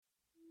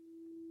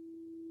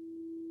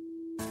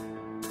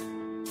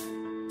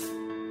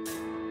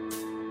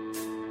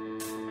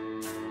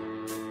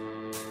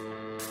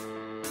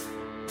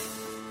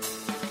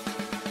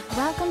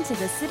Welcome to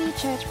the City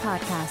Church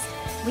Podcast.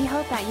 We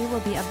hope that you will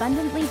be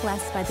abundantly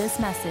blessed by this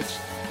message.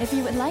 If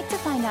you would like to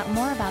find out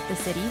more about the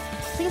city,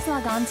 please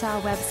log on to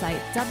our website,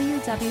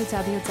 www.thecity.sg.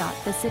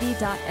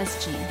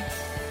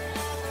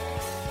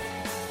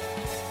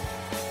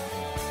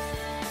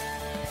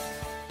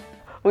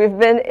 We've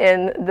been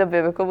in the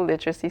Biblical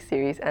Literacy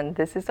series, and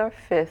this is our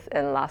fifth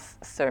and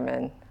last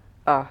sermon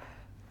of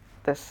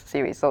this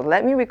series. So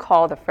let me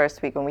recall the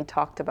first week when we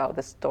talked about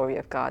the story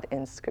of God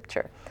in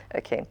Scripture.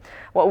 Okay,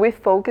 what we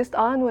focused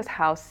on was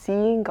how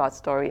seeing God's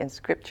story in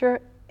Scripture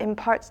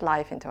imparts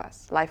life into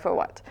us. Life for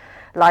what?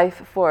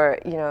 Life for,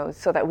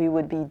 so that we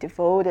would be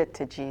devoted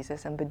to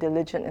Jesus and be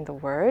diligent in the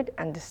Word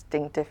and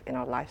distinctive in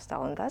our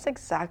lifestyle. And that's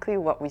exactly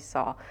what we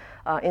saw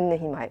in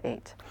Nehemiah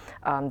 8.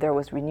 There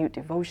was renewed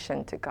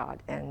devotion to God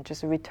and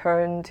just a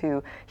return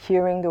to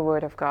hearing the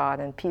Word of God.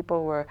 And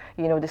people were,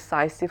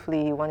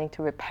 decisively wanting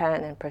to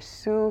repent and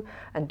pursue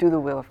and do the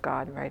will of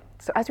God, right?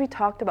 So as we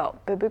talked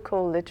about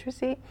biblical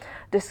literacy,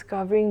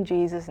 discovering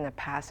Jesus in the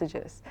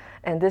passages,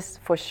 and this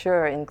for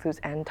sure includes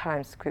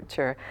end-time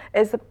Scripture,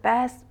 is the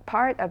best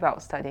part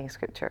about studying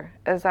Scripture,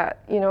 is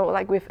that,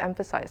 like we've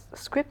emphasized,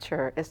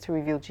 Scripture is to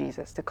reveal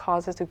Jesus, to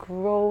cause us to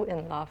grow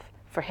in love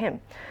for Him.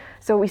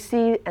 So we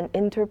see an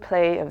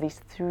interplay of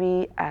these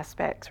three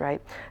aspects,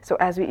 right? So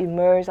as we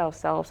immerse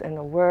ourselves in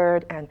the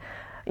Word and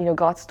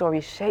God's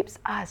story shapes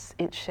us.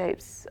 It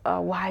shapes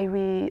why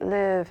we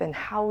live and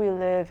how we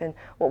live and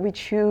what we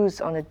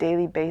choose on a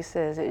daily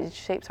basis. It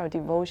shapes our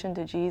devotion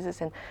to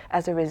Jesus, and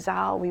as a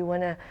result, we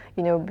want to,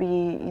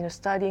 be,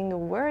 studying the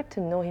Word to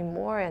know Him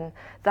more, and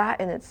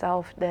that in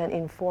itself then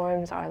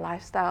informs our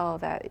lifestyle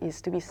that is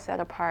to be set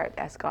apart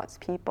as God's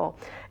people,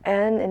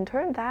 and in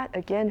turn, that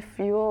again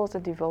fuels the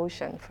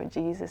devotion for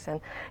Jesus, and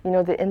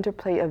the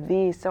interplay of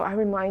these. So I'm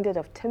reminded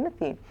of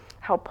Timothy,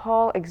 how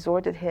Paul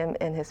exhorted him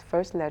in his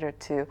first letter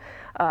to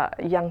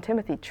young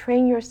Timothy: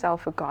 train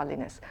yourself for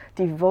godliness,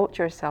 devote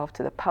yourself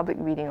to the public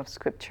reading of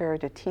Scripture,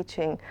 to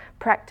teaching,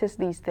 practice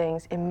these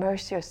things,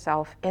 immerse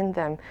yourself in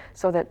them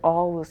so that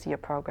all will see your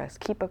progress.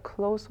 Keep a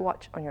close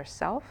watch on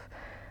yourself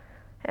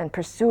and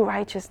pursue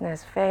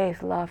righteousness,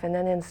 faith, love. And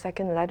then in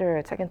second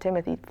letter, 2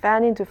 Timothy,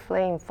 fan into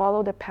flame,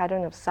 follow the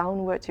pattern of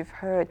sound words you've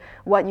heard.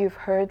 What you've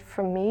heard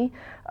from me,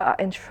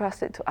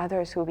 entrust it to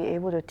others who will be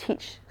able to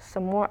teach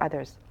some more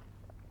others.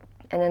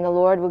 And then the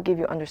Lord will give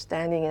you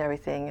understanding and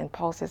everything. And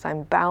Paul says,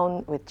 I'm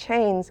bound with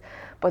chains,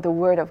 but the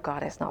Word of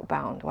God is not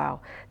bound. Wow.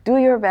 Do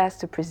your best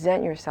to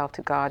present yourself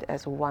to God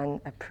as one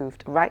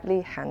approved,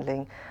 rightly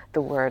handling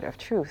the word of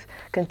truth.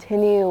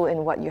 Continue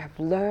in what you have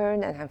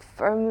learned and have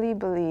firmly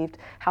believed,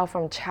 how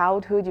from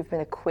childhood you've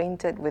been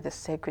acquainted with the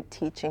sacred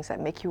teachings that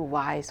make you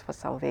wise for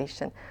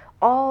salvation.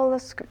 All the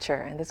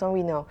Scripture, and this one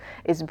we know,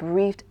 is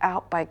breathed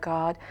out by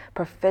God,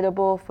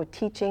 profitable for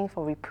teaching,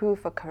 for reproof,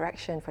 for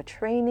correction, for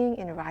training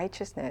in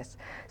righteousness,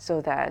 so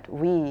that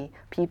we,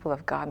 people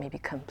of God, may be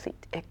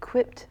complete,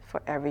 equipped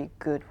for every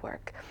good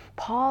work.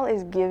 Paul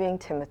is giving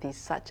Timothy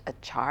such a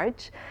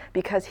charge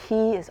because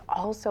he is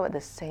also at the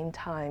same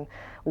time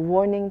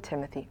warning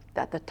Timothy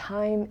that the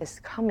time is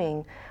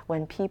coming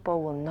when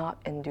people will not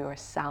endure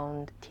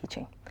sound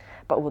teaching,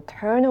 but will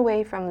turn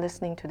away from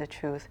listening to the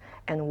truth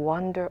and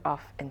wander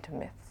off into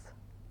myths.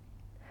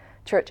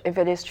 Church, if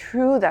it is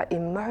true that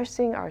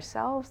immersing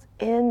ourselves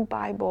in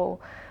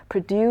Bible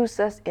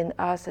produces in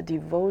us a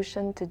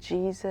devotion to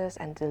Jesus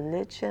and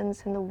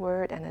diligence in the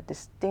Word and a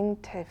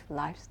distinctive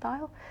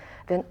lifestyle,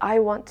 then I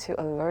want to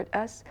alert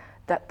us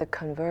that the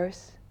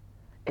converse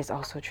is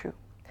also true.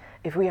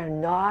 If we are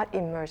not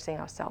immersing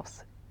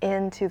ourselves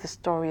into the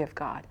story of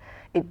God,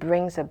 it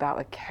brings about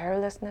a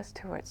carelessness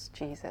towards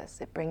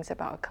Jesus. It brings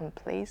about a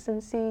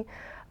complacency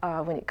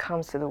when it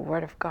comes to the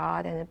Word of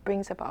God, and it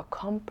brings about a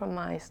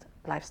compromised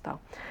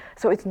lifestyle.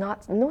 So it's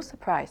no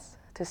surprise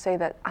to say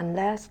that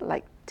unless,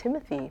 like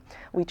Timothy,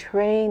 we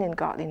train in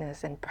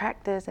godliness and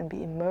practice and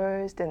be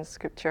immersed in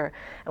Scripture,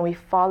 and we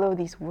follow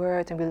these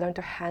words and we learn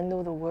to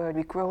handle the Word,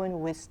 we grow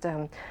in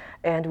wisdom,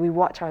 and we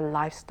watch our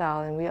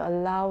lifestyle, and we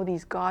allow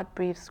these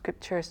God-breathed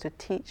Scriptures to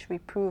teach,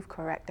 reprove,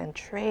 correct, and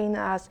train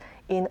us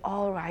in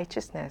all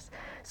righteousness,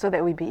 so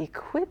that we be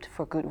equipped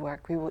for good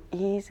work. We will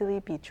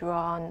easily be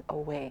drawn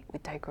away. We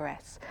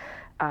digress.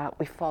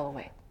 We fall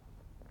away.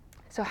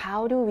 So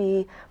how do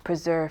we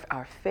preserve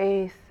our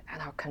faith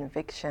and our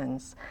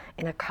convictions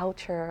in a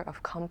culture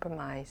of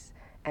compromise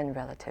and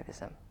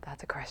relativism?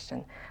 That's a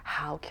question.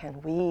 How can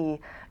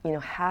we,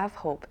 have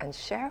hope and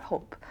share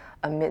hope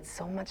amid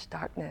so much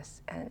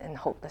darkness and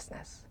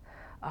hopelessness,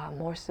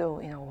 more so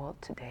in our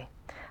world today?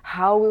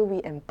 How will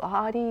we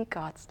embody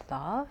God's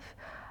love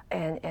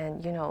and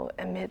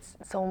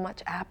amidst so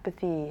much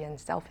apathy and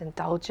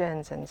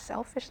self-indulgence and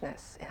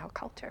selfishness in our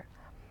culture?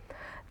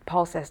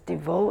 Paul says,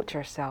 devote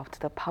yourself to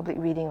the public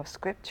reading of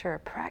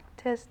Scripture.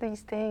 Practice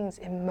these things.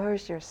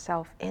 Immerse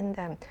yourself in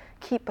them.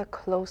 Keep a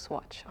close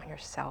watch on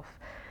yourself.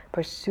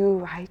 Pursue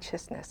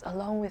righteousness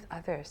along with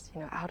others,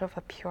 out of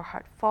a pure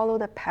heart. Follow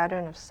the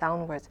pattern of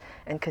sound words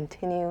and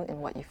continue in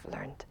what you've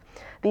learned.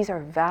 These are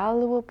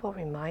valuable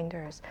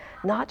reminders,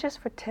 not just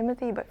for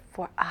Timothy, but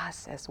for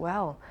us as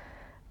well.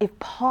 If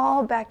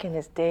Paul back in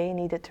his day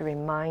needed to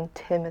remind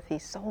Timothy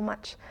so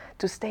much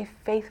to stay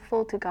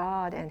faithful to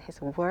God and his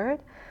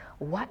word,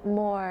 what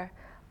more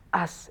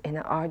us in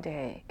our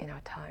day, in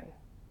our time,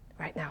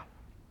 right now?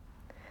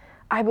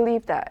 I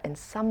believe that in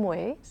some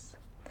ways,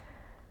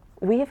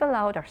 we have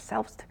allowed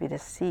ourselves to be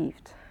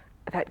deceived,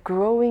 that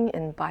growing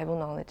in Bible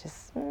knowledge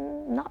is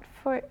not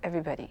for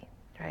everybody,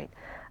 right?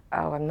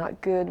 Oh, I'm not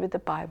good with the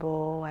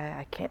Bible,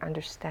 I can't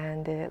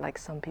understand it like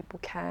some people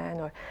can,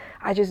 or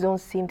I just don't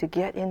seem to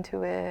get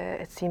into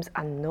it, it seems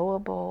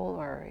unknowable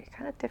or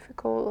kind of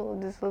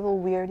difficult, it's a little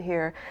weird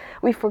here.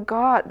 We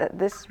forgot that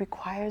this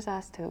requires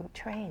us to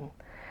train,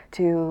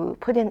 to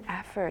put in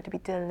effort, to be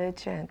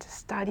diligent, to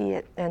study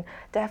it, and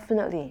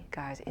definitely,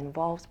 guys,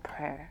 involves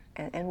prayer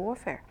and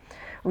warfare,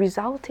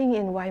 resulting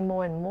in why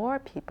more and more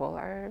people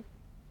are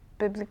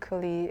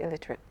biblically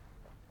illiterate,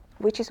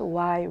 which is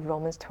why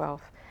Romans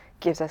 12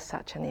 gives us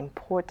such an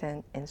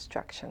important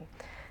instruction.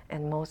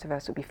 And most of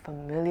us will be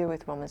familiar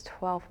with Romans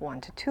 12,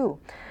 1-2,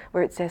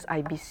 where it says,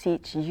 I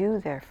beseech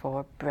you,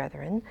 therefore,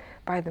 brethren,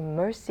 by the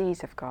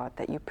mercies of God,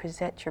 that you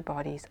present your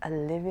bodies a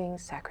living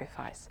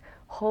sacrifice,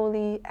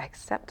 holy,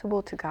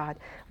 acceptable to God,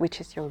 which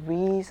is your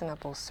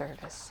reasonable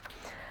service.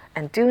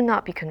 And do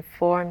not be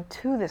conformed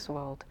to this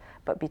world,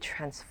 but be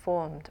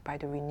transformed by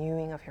the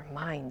renewing of your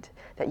mind,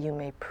 that you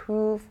may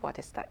prove what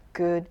is that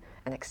good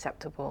and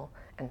acceptable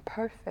and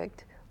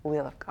perfect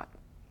will of God.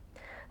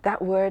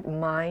 That word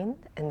mind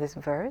in this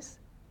verse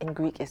in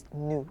Greek is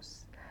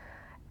nous.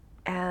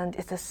 And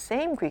it's the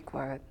same Greek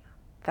word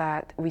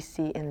that we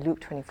see in Luke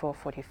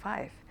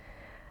 24:45,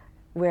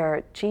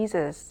 where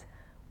Jesus,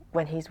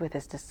 when he's with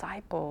his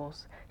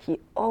disciples, he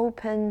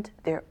opened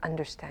their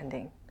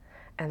understanding.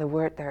 And the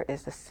word there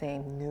is the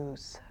same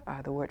nous,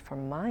 the word for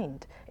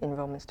mind in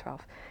Romans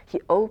 12.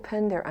 He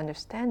opened their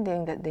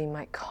understanding that they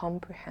might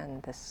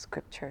comprehend the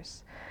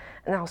scriptures.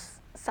 Now,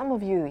 some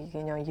of you,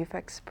 you've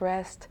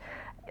expressed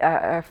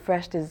a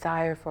fresh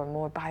desire for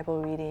more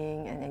Bible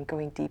reading and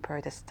going deeper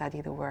to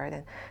study the Word.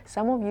 And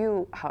some of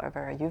you,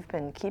 however, you've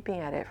been keeping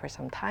at it for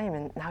some time,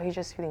 and now you're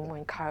just feeling more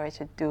encouraged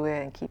to do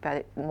it and keep at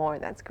it more.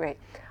 That's great.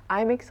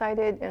 I'm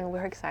excited, and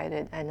we're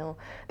excited. I know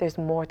there's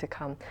more to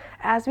come.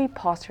 As we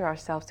posture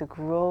ourselves to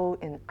grow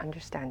in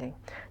understanding,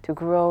 to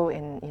grow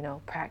in,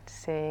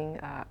 practicing,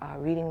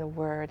 reading the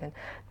Word, and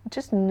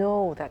just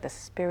know that the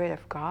Spirit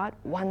of God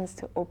wants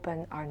to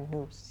open our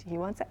nous. He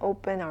wants to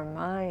open our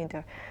mind,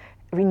 to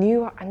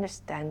renew our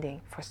understanding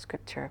for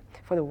Scripture,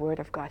 for the Word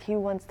of God. He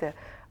wants to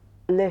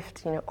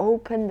lift,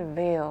 open the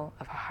veil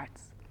of our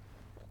hearts.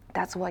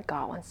 That's what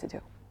God wants to do.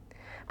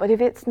 But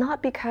if it's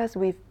not because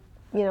we've,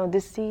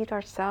 deceived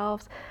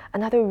ourselves,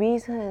 another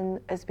reason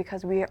is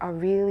because we are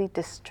really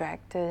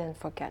distracted and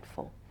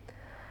forgetful.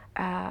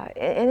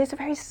 And it's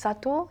very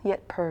subtle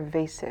yet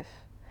pervasive.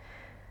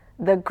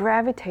 The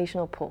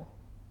gravitational pull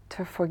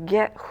to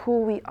forget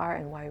who we are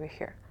and why we're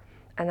here.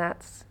 And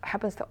that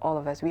happens to all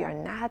of us. We are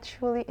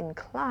naturally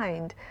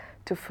inclined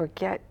to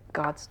forget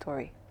God's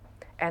story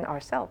and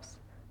ourselves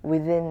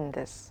within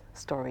this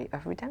story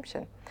of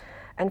redemption.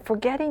 And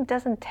forgetting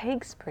doesn't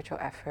take spiritual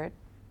effort,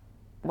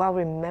 while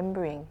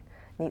remembering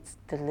needs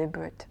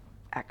deliberate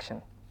action.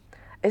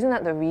 Isn't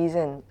that the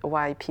reason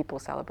why people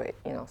celebrate,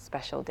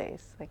 special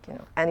days, like,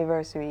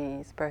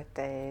 anniversaries,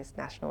 birthdays,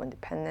 national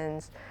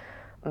independence,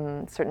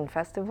 certain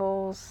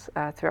festivals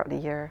throughout the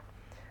year?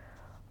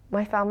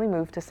 My family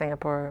moved to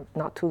Singapore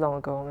not too long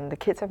ago, and the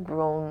kids have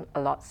grown a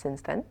lot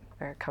since then.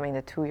 They're coming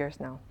to 2 years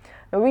now.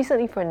 Now,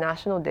 recently for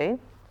National Day,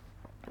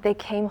 they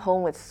came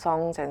home with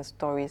songs and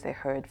stories they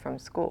heard from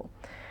school.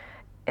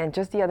 And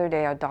just the other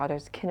day, our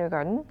daughter's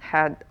kindergarten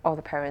had all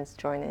the parents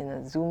join in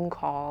a Zoom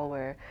call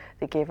where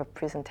they gave a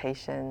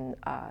presentation,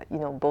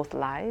 both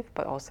live,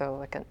 but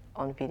also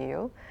on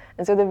video.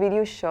 And so the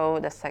video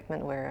showed a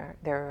segment where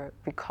they're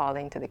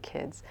recalling to the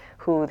kids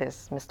who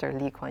this Mr.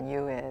 Lee Kuan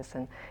Yew is,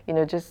 and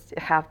just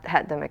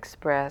had them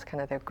express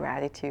kind of their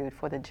gratitude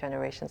for the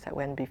generations that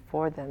went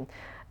before them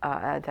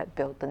that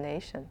built the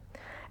nation.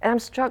 And I'm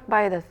struck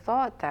by the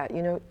thought that,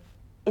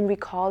 in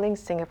recalling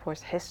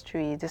Singapore's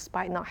history,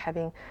 despite not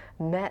having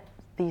met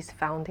these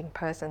founding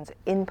persons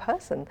in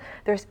person,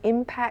 there's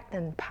impact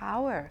and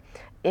power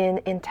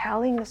in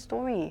telling the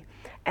story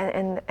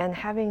and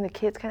having the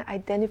kids kind of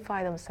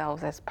identify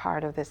themselves as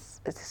part of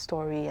this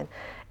story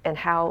and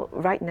how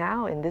right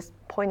now in this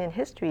point in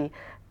history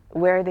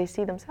where they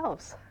see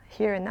themselves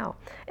here and now.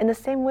 In the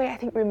same way, I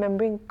think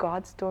remembering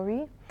God's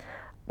story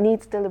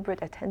needs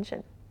deliberate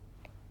attention,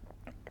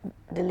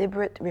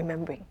 deliberate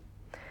remembering.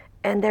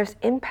 And there's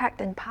impact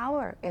and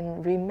power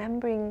in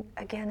remembering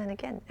again and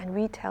again and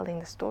retelling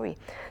the story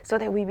so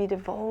that we be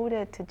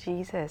devoted to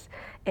Jesus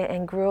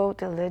and grow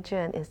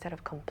diligent instead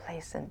of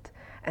complacent,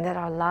 and that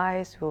our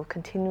lives will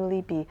continually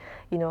be,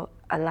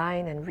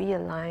 aligned and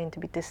realigned to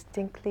be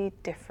distinctly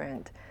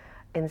different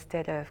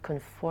instead of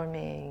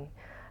conforming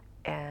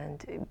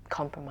and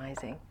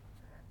compromising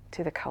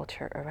to the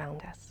culture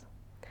around us.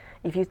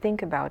 If you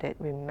think about it,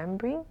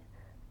 remembering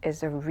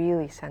is a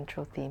really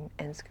central theme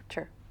in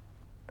Scripture.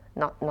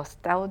 Not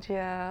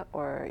nostalgia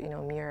or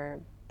mere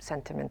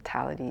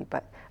sentimentality,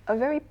 but a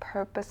very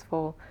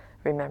purposeful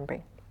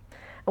remembering.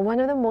 And one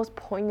of the most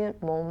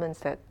poignant moments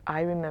that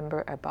I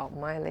remember about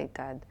my late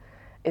dad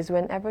is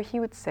whenever he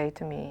would say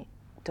to me,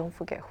 "Don't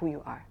forget who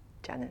you are,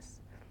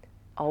 Janice.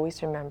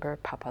 Always remember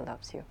Papa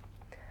loves you."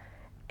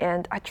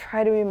 And I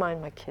try to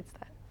remind my kids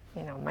that,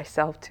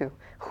 myself too,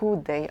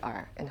 who they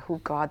are and who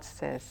God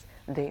says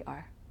they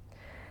are.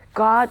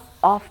 God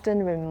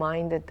often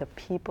reminded the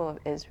people of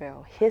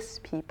Israel, his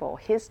people,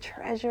 his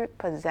treasured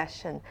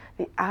possession,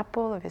 the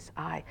apple of his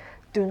eye,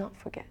 do not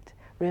forget.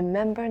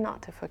 Remember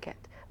not to forget.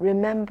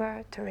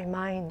 Remember to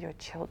remind your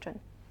children.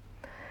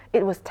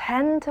 It was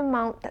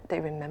tantamount that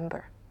they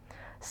remember,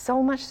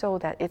 so much so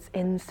that it's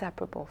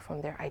inseparable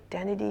from their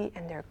identity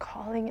and their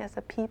calling as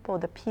a people,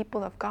 the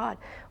people of God.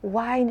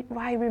 Why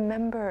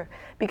remember?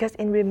 Because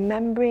in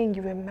remembering,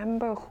 you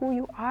remember who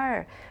you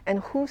are and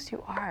whose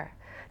you are.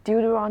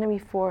 Deuteronomy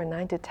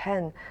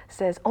 4:9-10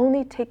 says,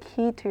 "Only take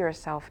heed to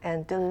yourself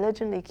and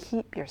diligently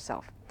keep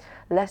yourself,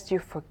 lest you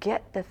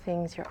forget the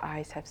things your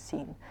eyes have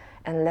seen,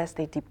 and lest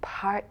they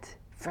depart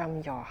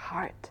from your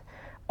heart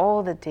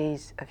all the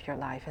days of your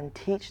life, and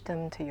teach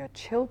them to your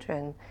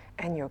children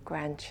and your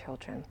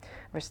grandchildren."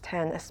 Verse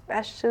 10,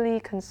 especially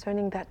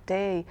concerning that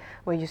day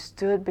where you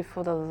stood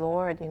before the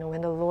Lord,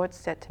 when the Lord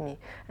said to me,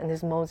 and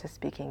this is Moses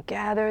speaking,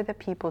 "Gather the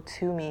people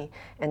to me,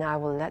 and I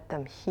will let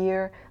them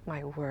hear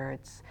my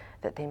words,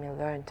 that they may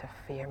learn to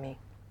fear me."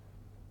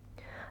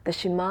 The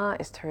Shema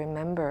is to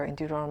remember in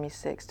Deuteronomy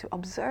 6, to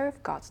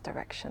observe God's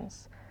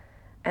directions.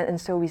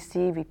 And so we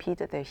see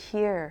repeated there,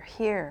 hear,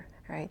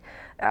 right?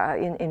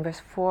 In verse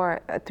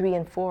 3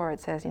 and 4,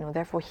 it says,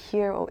 "Therefore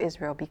hear, O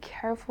Israel, be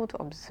careful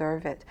to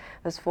observe it."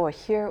 Verse 4,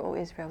 "Hear, O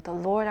Israel, the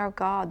Lord our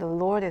God, the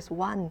Lord is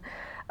one."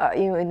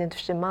 In the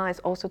Shema is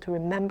also to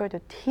remember to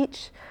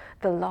teach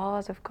the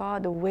laws of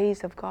God, the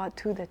ways of God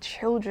to the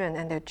children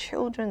and their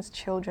children's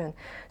children.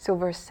 So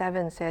verse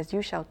 7 says,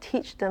 "You shall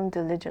teach them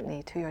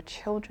diligently to your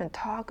children."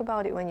 Talk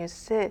about it when you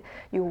sit,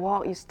 you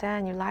walk, you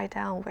stand, you lie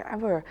down,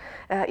 wherever.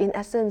 In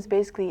essence,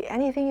 basically,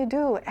 anything you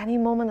do, any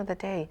moment of the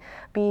day,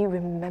 be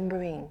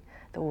remembering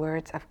the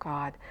words of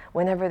God.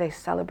 Whenever they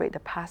celebrate the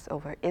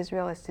Passover,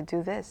 Israel is to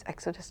do this,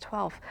 Exodus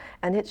 12.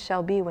 "And it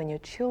shall be when your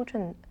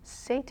children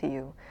say to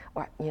you,"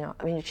 or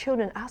when your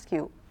children ask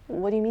you,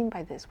 "What do you mean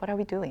by this? What are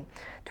we doing?"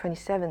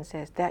 27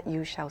 says, "That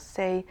you shall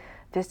say,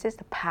 this is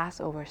the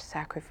Passover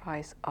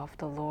sacrifice of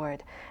the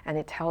Lord." And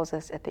it tells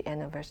us at the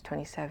end of verse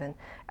 27,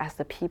 as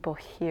the people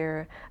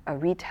hear a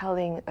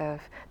retelling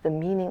of the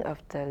meaning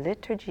of the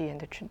liturgy and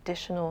the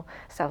traditional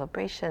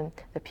celebration,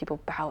 the people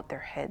bowed their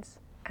heads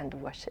and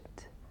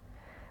worshipped.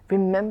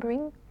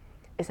 Remembering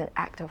is an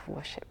act of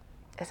worship.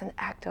 It's an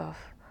act of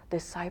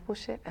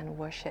discipleship and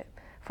worship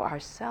for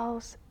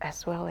ourselves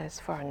as well as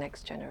for our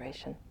next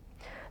generation.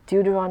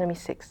 Deuteronomy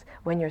 6,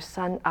 "When your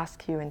son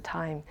asks you in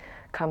time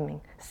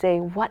coming, say,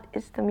 what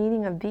is the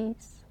meaning of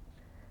these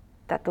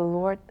that the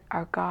Lord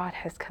our God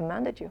has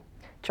commanded you?"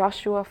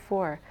 Joshua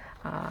 4,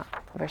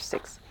 verse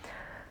 6,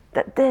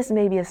 "That this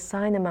may be a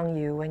sign among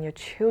you when your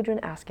children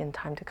ask in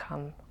time to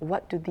come,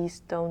 what do these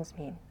stones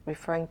mean?"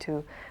 Referring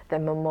to the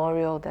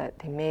memorial that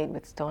they made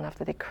with stone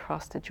after they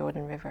crossed the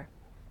Jordan River.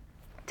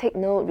 Take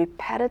note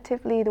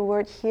repetitively the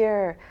word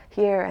hear,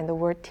 and the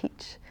word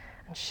teach,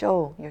 and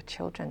show your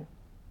children.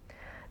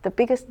 The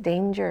biggest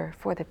danger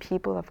for the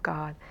people of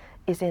God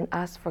is in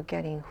us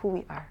forgetting who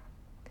we are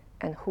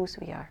and whose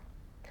we are.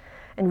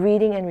 And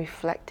reading and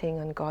reflecting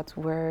on God's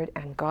word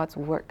and God's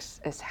works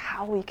is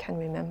how we can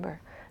remember.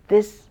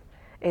 This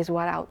is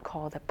what I would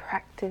call the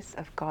practice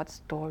of God's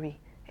story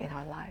in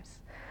our lives.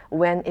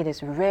 When it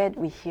is read,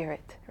 we hear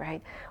it,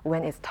 right?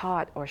 When it's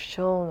taught or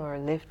shown or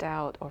lived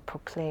out or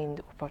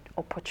proclaimed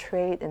or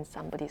portrayed in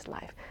somebody's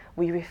life,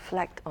 we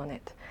reflect on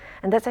it.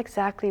 And that's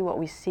exactly what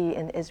we see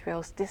in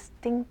Israel's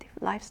distinctive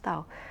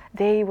lifestyle.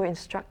 They were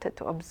instructed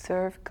to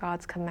observe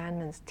God's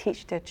commandments,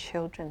 teach their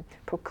children,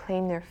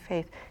 proclaim their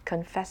faith,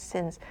 confess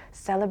sins,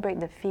 celebrate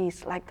the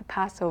feasts like the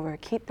Passover,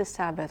 keep the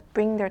Sabbath,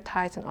 bring their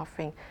tithes and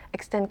offering,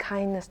 extend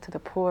kindness to the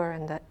poor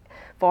and the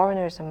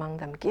foreigners among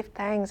them, give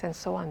thanks, and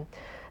so on.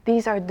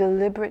 These are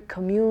deliberate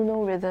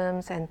communal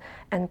rhythms and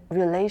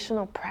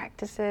relational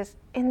practices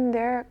in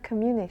their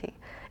community.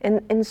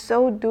 In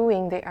so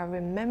doing, they are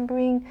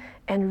remembering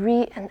and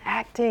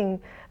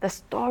reenacting the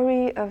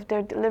story of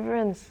their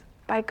deliverance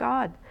by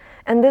God.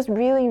 And this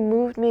really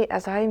moved me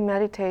as I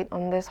meditate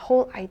on this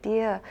whole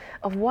idea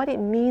of what it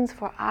means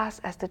for us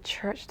as the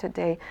church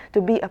today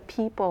to be a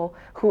people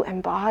who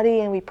embody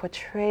and we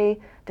portray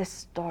this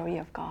story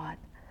of God.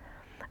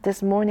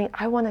 This morning,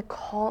 I want to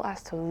call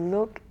us to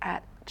look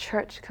at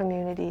church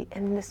community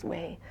in this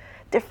way,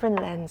 different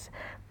lens,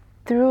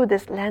 through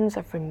this lens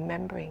of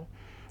remembering,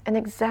 and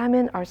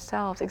examine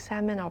ourselves,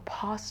 examine our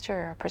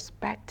posture, our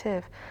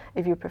perspective,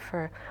 if you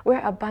prefer. We're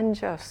a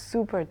bunch of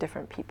super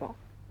different people,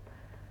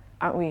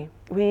 aren't we?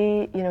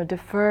 We,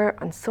 differ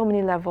on so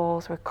many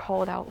levels. We're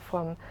called out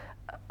from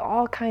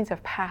all kinds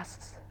of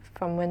pasts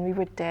from when we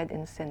were dead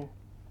in sin.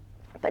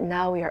 But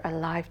now we are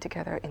alive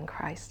together in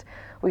Christ.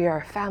 We are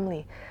a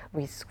family.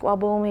 We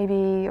squabble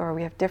maybe, or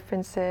we have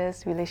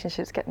differences.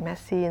 Relationships get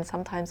messy and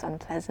sometimes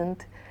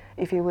unpleasant,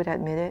 if you would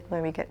admit it,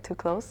 when we get too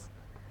close,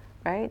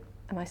 right?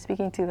 Am I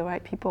speaking to the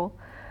right people?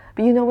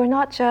 But we're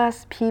not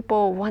just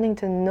people wanting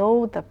to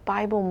know the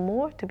Bible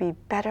more to be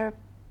better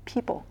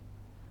people.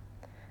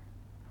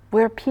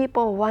 We're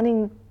people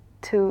wanting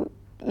to,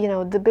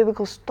 the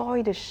biblical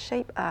story to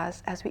shape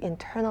us as we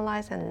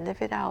internalize and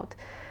live it out.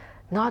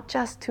 Not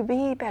just to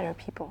be better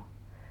people,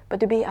 but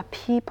to be a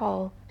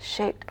people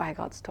shaped by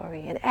God's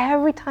story. And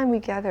every time we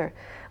gather,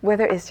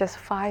 whether it's just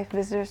 5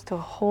 visitors to a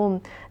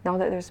home, now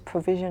that there's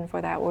provision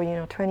for that, or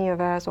 20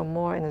 of us or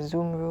more in a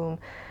Zoom room,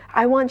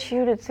 I want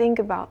you to think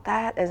about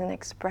that as an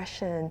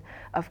expression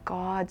of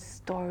God's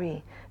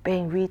story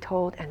being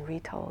retold and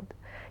retold.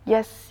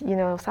 Yes,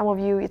 some of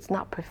you it's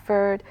not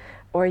preferred,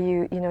 or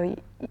you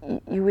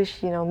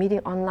wish meeting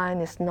online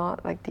is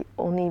not like the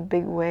only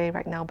big way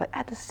right now. But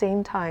at the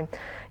same time,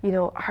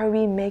 are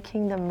we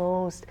making the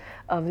most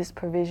of this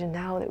provision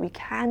now that we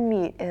can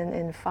meet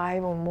in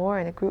 5 or more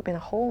in a group in a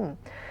home?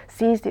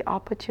 Seize the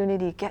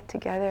opportunity, get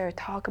together,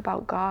 talk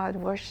about God,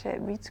 worship,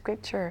 read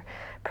scripture,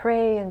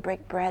 pray and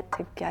break bread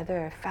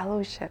together,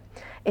 fellowship.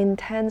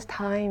 Intense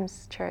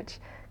times, church,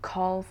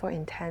 call for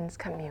intense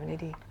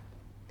community.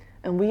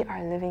 And we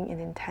are living in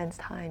intense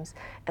times.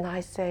 And I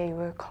say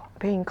we're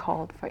being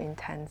called for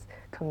intense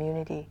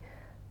community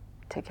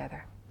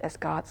together as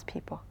God's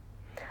people.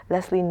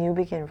 Leslie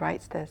Newbegin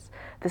writes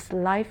this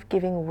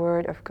life-giving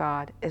word of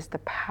God is the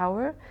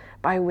power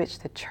by which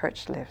the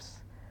church lives.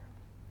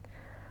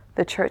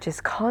 The church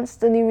is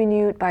constantly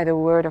renewed by the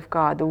word of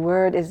God. The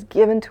word is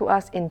given to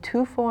us in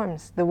 2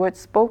 forms. The word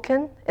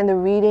spoken in the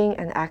reading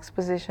and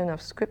exposition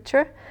of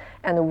scripture,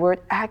 and the word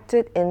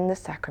acted in the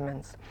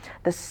sacraments.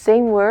 The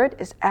same word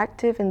is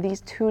active in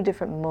these 2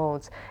 different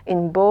modes.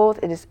 In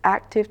both, it is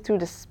active through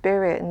the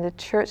Spirit, and the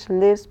church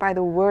lives by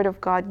the word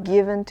of God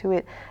given to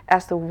it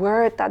as the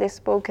word that is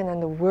spoken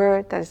and the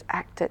word that is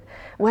acted.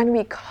 When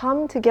we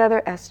come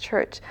together as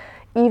church,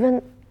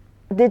 even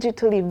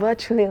digitally,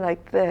 virtually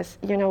like this,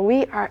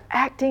 we are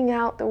acting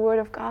out the word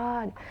of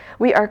God.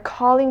 We are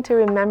calling to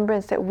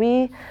remembrance that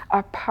we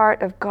are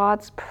part of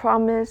God's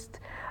promised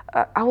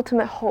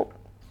ultimate hope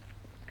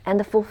and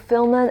the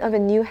fulfillment of a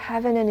new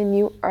heaven and a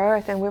new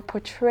earth. And we're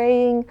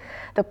portraying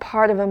the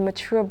part of a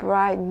mature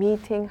bride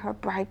meeting her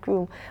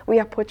bridegroom. We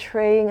are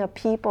portraying a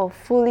people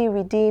fully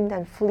redeemed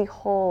and fully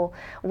whole,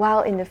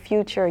 while in the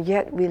future,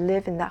 yet we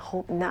live in that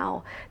hope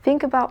now.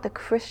 Think about the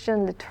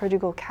Christian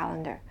liturgical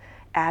calendar.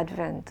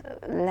 Advent,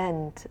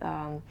 Lent,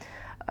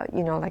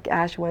 like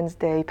Ash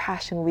Wednesday,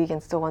 Passion Week,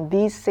 and so on.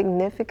 These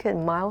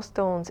significant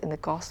milestones in the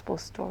gospel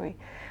story.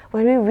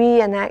 When we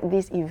reenact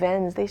these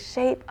events, they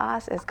shape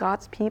us as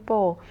God's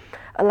people.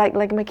 Like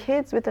my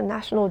kids with the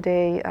National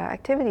Day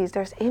activities,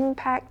 there's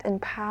impact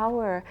and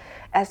power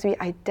as we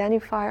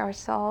identify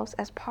ourselves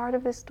as part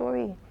of this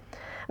story.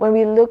 When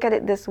we look at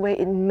it this way,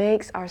 it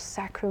makes our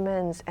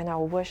sacraments and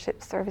our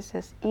worship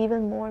services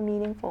even more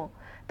meaningful.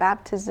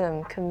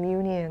 Baptism,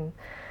 communion.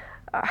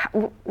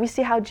 We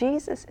see how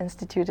Jesus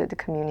instituted the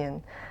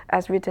communion,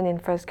 as written in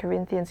 1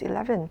 Corinthians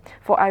 11.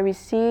 For I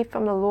received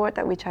from the Lord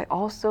that which I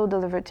also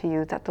delivered to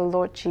you, that the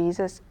Lord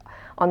Jesus,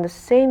 on the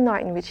same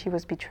night in which he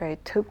was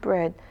betrayed, took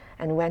bread,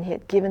 and when he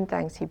had given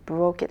thanks, he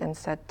broke it and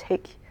said,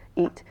 "Take,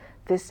 eat,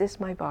 this is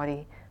my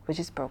body, which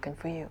is broken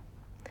for you.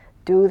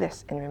 Do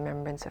this in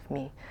remembrance of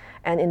me."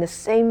 And in the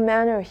same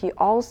manner, he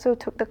also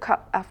took the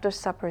cup after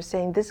supper,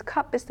 saying, "This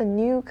cup is the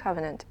new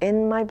covenant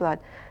in my blood.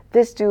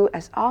 This do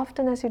as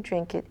often as you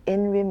drink it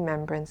in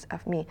remembrance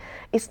of me."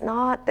 It's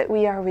not that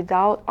we are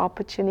without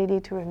opportunity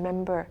to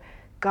remember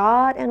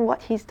God and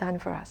what he's done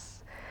for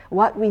us.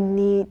 What we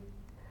need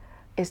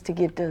is to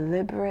give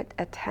deliberate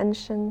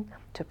attention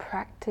to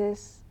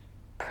practices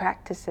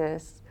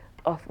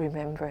of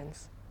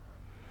remembrance.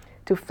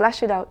 To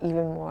flesh it out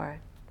even more,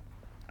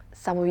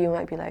 some of you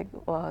might be like,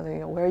 well,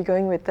 where are you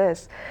going with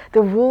this?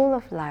 The rule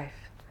of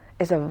life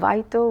is a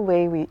vital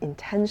way we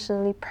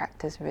intentionally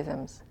practice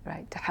rhythms,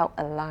 right? To help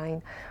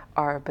align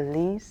our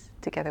beliefs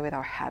together with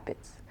our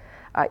habits.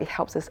 It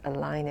helps us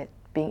align it,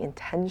 being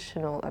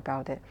intentional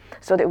about it,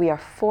 so that we are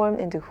formed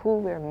into who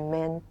we're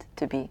meant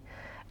to be.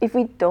 If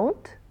we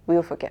don't,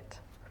 we'll forget,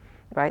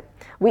 right?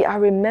 We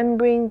are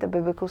remembering the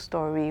biblical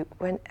story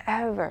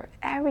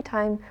every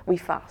time we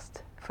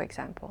fast, for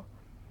example,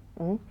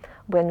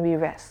 when we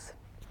rest,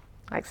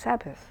 like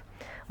Sabbath,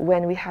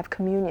 when we have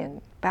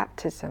communion,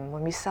 baptism,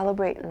 when we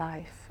celebrate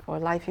life or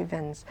life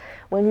events,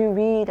 when we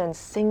read and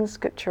sing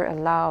scripture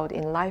aloud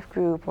in life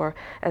group or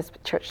as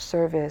church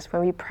service,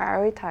 when we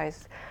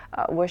prioritize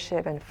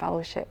worship and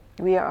fellowship,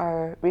 we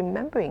are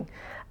remembering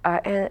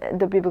and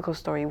the biblical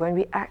story. When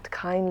we act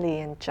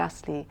kindly and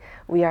justly,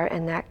 we are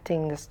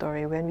enacting the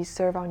story. When we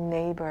serve our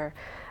neighbor,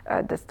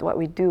 that's what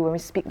we do. When we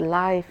speak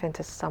life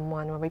into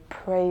someone, when we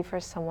pray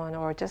for someone,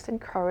 or just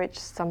encourage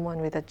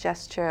someone with a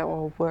gesture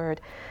or a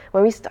word.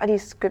 When we study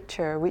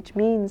scripture, which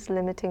means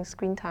limiting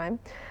screen time,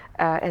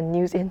 and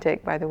news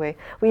intake, by the way.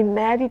 We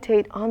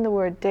meditate on the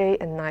word day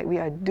and night. We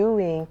are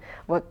doing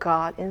what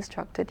God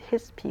instructed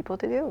his people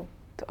to do,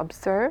 to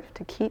observe,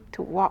 to keep,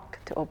 to walk,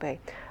 to obey.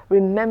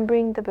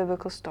 Remembering the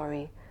biblical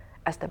story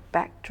as the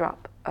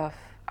backdrop of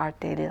our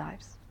daily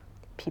lives.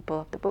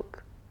 People of the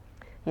book.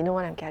 You know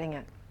what I'm getting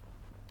at.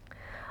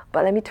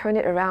 But let me turn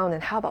it around,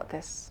 and how about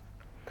this?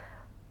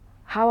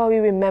 How are we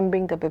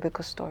remembering the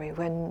biblical story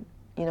when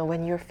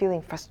you're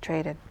feeling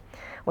frustrated,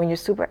 when you're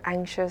super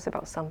anxious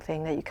about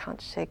something that you can't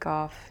shake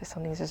off, if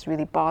something's just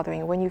really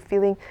bothering, when you're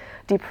feeling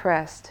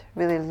depressed,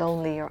 really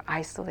lonely or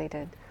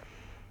isolated?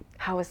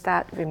 How is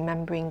that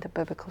remembering the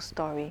biblical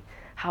story?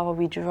 How are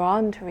we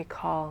drawn to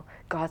recall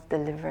God's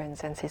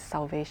deliverance and his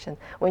salvation?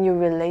 When your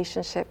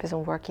relationship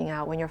isn't working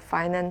out, when your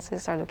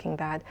finances are looking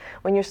bad,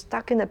 when you're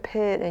stuck in a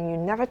pit and you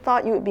never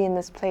thought you would be in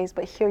this place,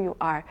 but here you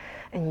are,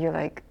 and you're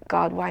like,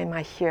 God, why am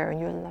I here? And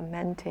you're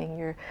lamenting,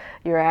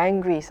 you're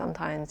angry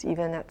sometimes,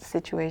 even at the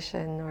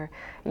situation, or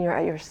you're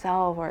at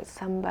yourself or at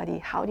somebody.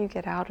 How do you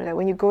get out of that?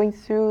 When you're going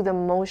through the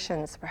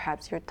motions,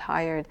 perhaps you're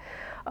tired,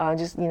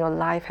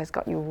 life has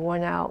got you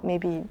worn out,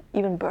 maybe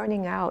even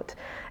burning out.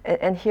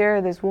 And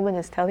here this woman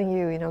is telling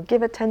you,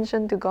 give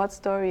attention to God's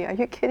story. Are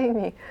you kidding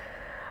me?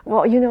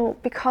 Well,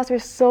 because we're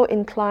so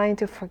inclined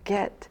to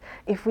forget,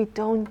 if we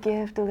don't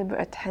give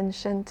deliberate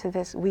attention to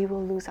this, we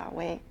will lose our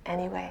way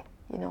anyway,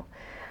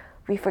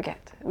 We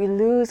forget. We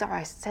lose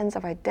our sense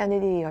of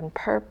identity and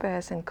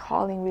purpose and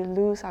calling. We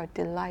lose our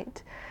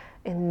delight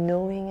in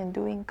knowing and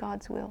doing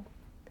God's will.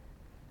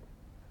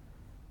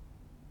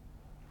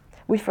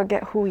 We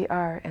forget who we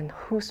are and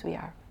whose we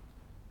are.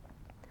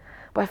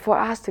 But for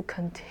us to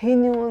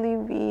continually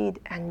read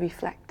and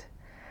reflect,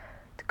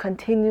 to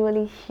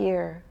continually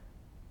hear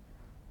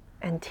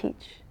and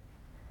teach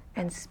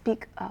and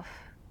speak of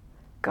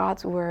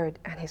God's word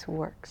and his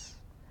works,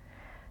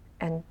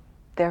 and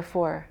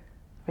therefore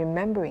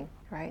remembering,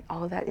 right?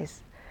 All that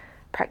is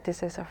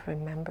practices of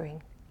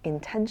remembering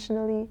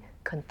intentionally,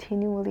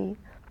 continually,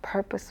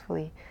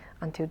 purposefully,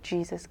 until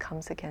Jesus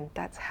comes again.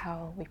 That's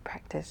how we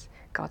practice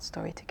God's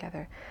story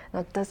together.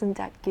 Now, doesn't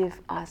that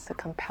give us a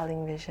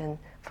compelling vision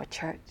for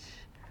church?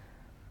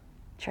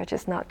 Church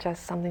is not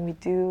just something we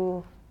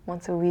do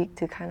once a week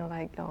to kind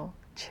of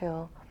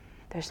chill.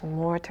 There's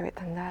more to it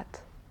than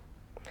that.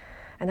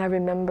 And I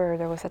remember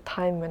there was a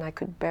time when I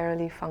could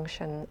barely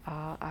function.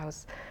 I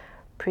was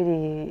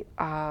pretty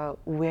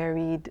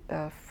wearied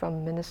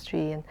from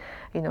ministry, and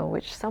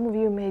which some of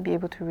you may be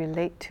able to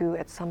relate to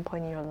at some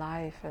point in your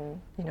life, and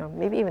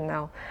maybe even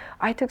now.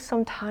 I took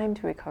some time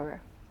to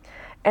recover,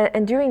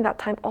 and during that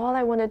time, all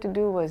I wanted to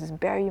do was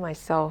bury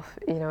myself,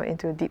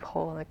 into a deep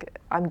hole. Like,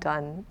 I'm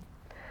done.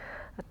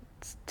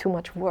 It's too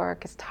much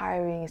work. It's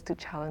tiring. It's too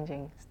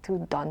challenging. It's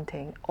too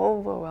daunting.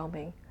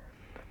 Overwhelming.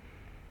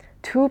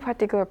 Two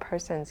particular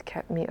persons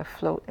kept me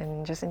afloat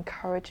and just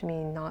encouraged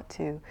me not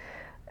to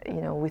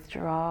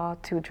withdraw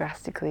too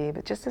drastically,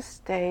 but just to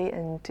stay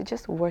and to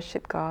just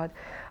worship God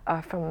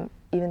from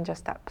even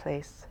just that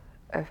place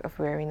of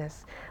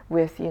weariness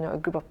with, a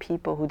group of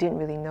people who didn't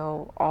really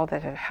know all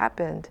that had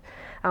happened.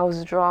 I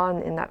was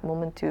drawn in that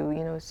moment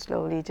to,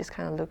 slowly just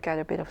kind of look at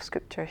a bit of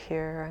scripture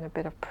here and a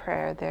bit of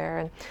prayer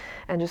there,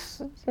 and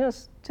just,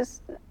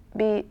 just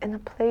be in a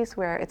place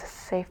where it's a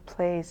safe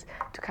place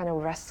to kind of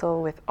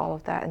wrestle with all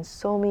of that. And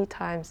so many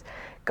times,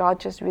 God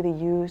just really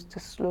used to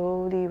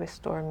slowly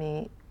restore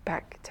me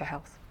back to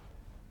health.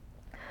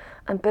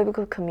 And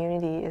biblical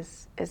community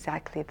is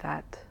exactly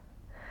that.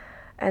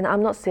 And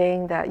I'm not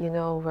saying that,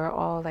 we're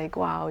all like,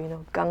 wow,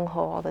 gung-ho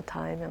all the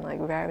time and like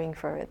raring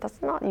for it.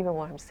 That's not even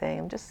what I'm saying.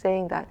 I'm just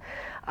saying that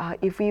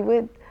if we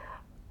would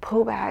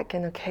pull back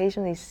and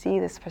occasionally see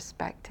this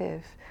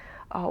perspective,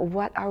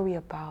 what are we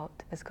about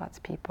as God's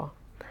people?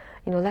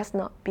 Let's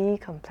not be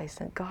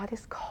complacent. God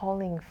is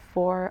calling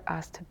for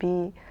us to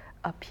be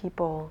a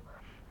people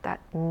that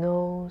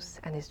knows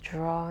and is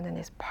drawn and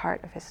is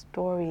part of his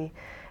story,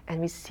 and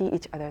we see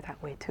each other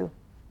that way too.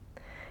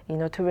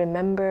 To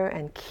remember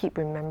and keep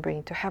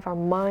remembering, to have our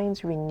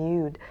minds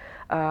renewed,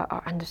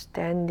 our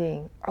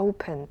understanding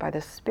opened by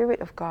the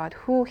Spirit of God,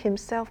 who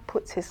himself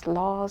puts his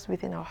laws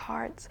within our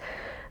hearts,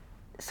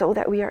 so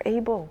that we are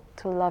able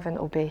to love and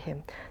obey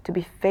him, to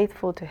be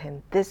faithful to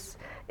him. This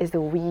is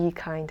the we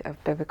kind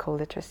of biblical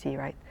literacy,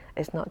 right?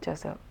 It's not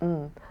just a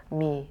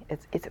me,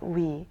 it's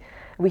we.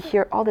 We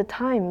hear all the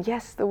time,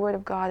 yes, the Word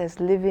of God is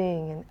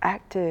living and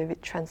active,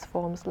 it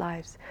transforms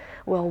lives.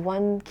 Well,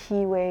 one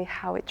key way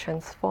how it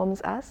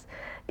transforms us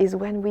is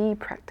when we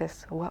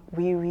practice what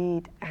we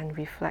read and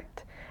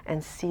reflect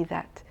and see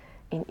that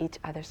in each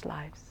other's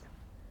lives,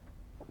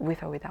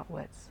 with or without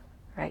words,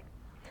 right?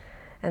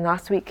 And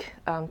last week,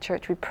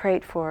 church, we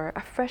prayed for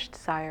a fresh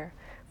desire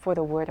for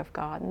the Word of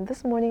God. And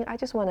this morning, I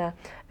just want to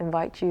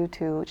invite you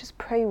to just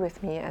pray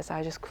with me as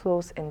I just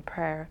close in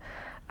prayer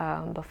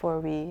before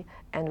we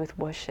end with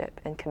worship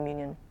and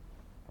communion.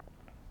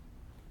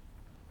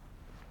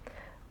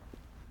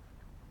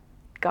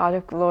 God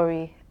of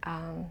glory,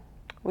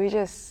 we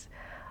just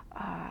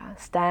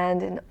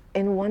stand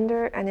in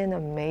wonder and in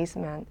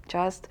amazement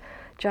just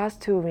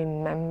to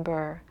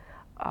remember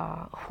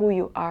who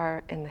you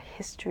are in the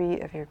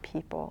history of your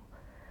people,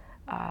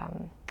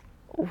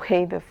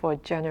 way before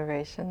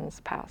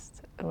generations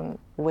passed,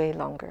 way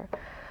longer.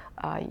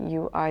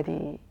 You are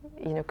the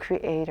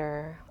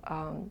creator.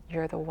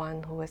 You're the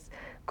one who has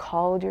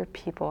called your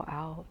people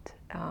out,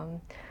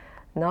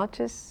 not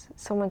just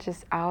so much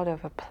as out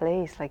of a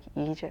place like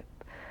Egypt,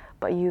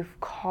 but you've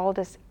called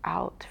us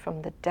out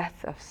from the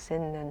death of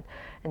sin,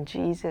 and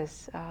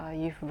Jesus,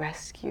 you've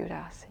rescued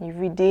us, and you've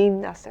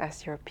redeemed us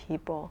as your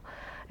people.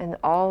 And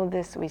all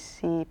this we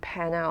see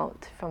pan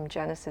out from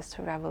Genesis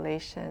to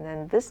Revelation.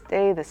 And this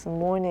day, this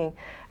morning,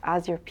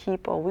 as your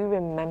people, we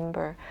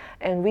remember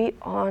and we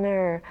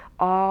honor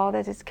all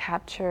that is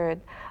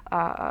captured,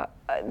 all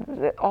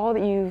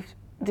that you've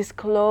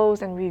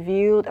disclosed and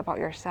revealed about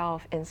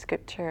yourself in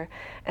Scripture.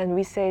 And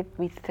we say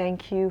we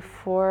thank you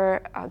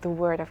for the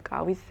Word of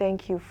God. We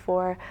thank you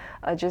for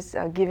just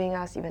giving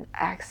us even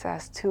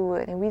access to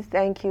it. And we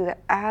thank you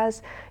that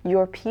as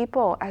your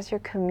people, as your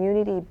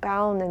community,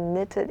 bound and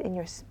knitted in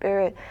your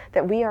Spirit,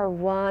 that we are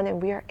one and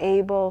we are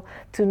able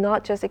to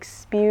not just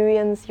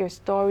experience your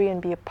story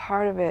and be a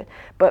part of it,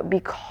 but be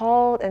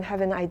called and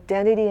have an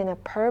identity and a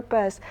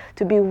purpose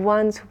to be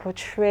ones who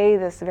portray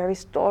this very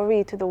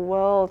story to the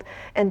world,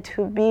 and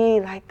to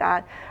be like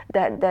that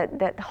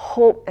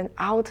hope and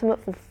ultimate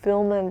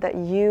fulfillment that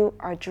you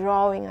are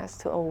drawing us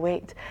to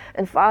await.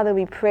 And Father,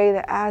 we pray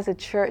that as a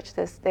church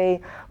this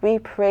day, we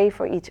pray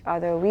for each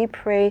other. We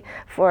pray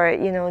for,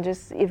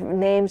 just if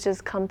names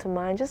just come to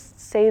mind, just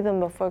say them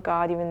before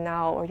God even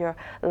now, or your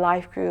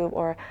life group,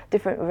 or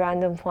different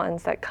random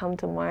ones that come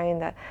to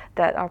mind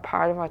that are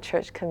part of our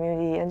church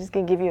community. I'm just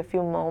going to give you a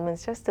few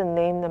moments just to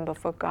name them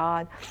before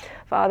God.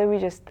 Father, we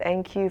just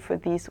thank you for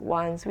these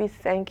ones. We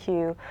thank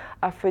you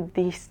for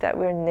these that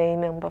we're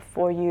naming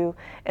before you.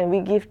 And we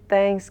give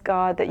thanks,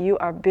 God, that you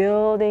are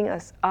building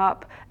us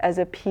up as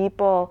a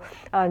people,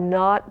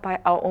 not by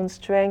our own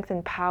strength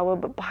and power,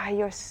 but by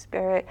your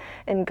Spirit.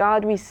 And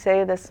God, we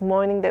say this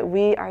morning that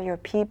we are your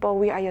people.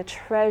 We are your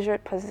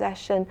treasured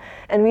possession.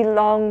 And we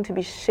long to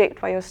be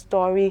shaped by your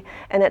story.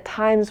 And at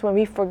times when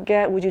we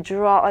forget, would you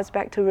draw us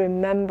back to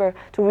remember,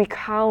 to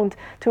recount,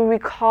 to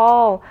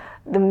recall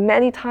the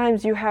many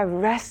times you have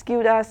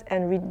rescued us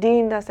and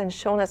redeemed us and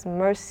shown us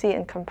mercy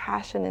and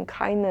compassion and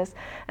kindness.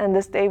 And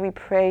this day we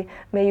pray,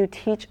 may you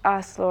teach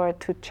us, Lord,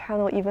 to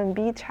even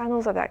be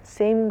channels of that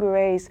same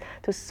grace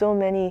to so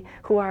many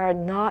who are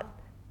not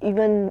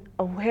even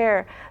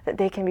aware that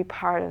they can be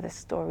part of this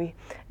story.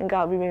 And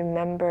God, we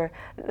remember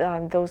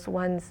those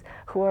ones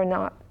who are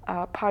not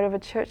part of a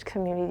church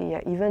community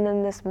yet. Even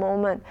in this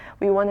moment,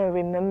 we want to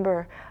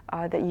remember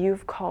that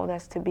you've called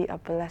us to be a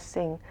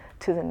blessing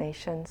to the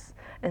nations.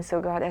 And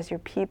so, God, as your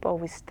people,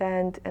 we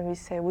stand and we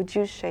say, would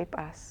you shape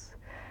us?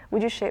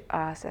 Would you shape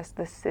us as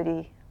the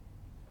city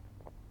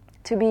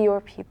to be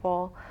your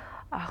people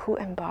who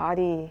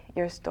embody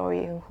your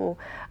story and who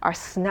are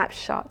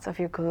snapshots of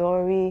your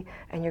glory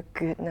and your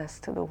goodness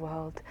to the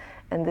world.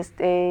 And this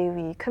day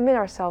we commit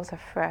ourselves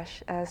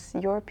afresh as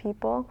your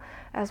people,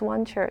 as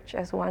one church,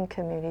 as one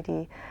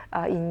community,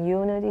 in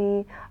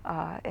unity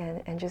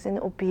and just in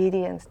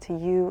obedience to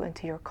you and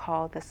to your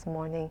call this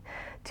morning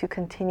to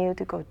continue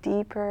to go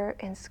deeper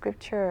in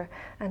Scripture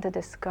and to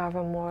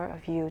discover more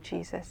of you,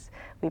 Jesus.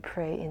 We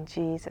pray in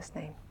Jesus'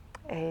 name.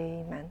 Amen.